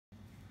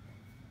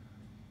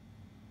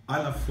I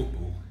love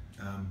football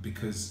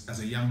because as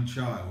a young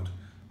child,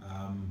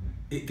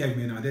 it gave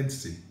me an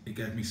identity. It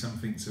gave me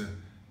something to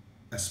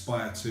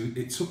aspire to.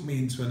 It took me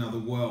into another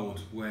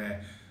world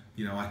where,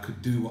 you know, I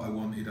could do what I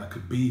wanted. I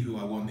could be who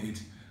I wanted.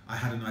 I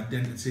had an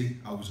identity.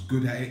 I was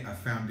good at it. I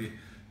found it,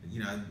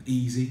 you know,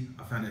 easy.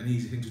 I found it an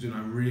easy thing to do, and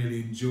I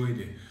really enjoyed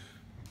it.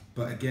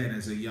 But again,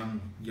 as a young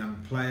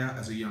player,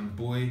 as a young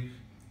boy,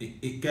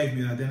 it gave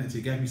me an identity.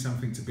 It gave me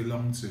something to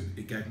belong to.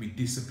 It gave me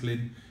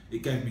discipline.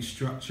 It gave me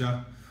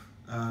structure.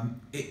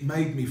 It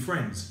made me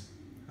friends.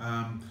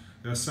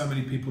 There are so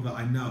many people that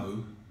I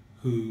know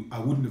who I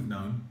wouldn't have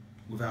known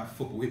without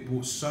football. It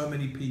brought so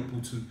many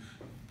people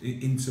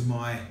into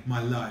my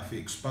life. It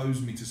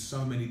exposed me to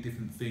so many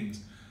different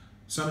things,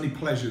 so many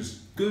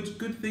pleasures,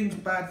 good things,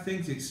 bad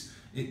things.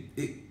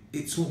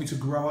 It taught me to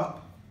grow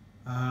up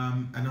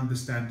and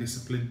understand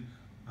discipline,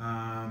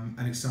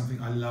 and it's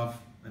something I love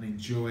and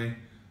enjoy,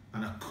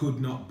 and I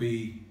could not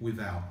be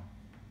without.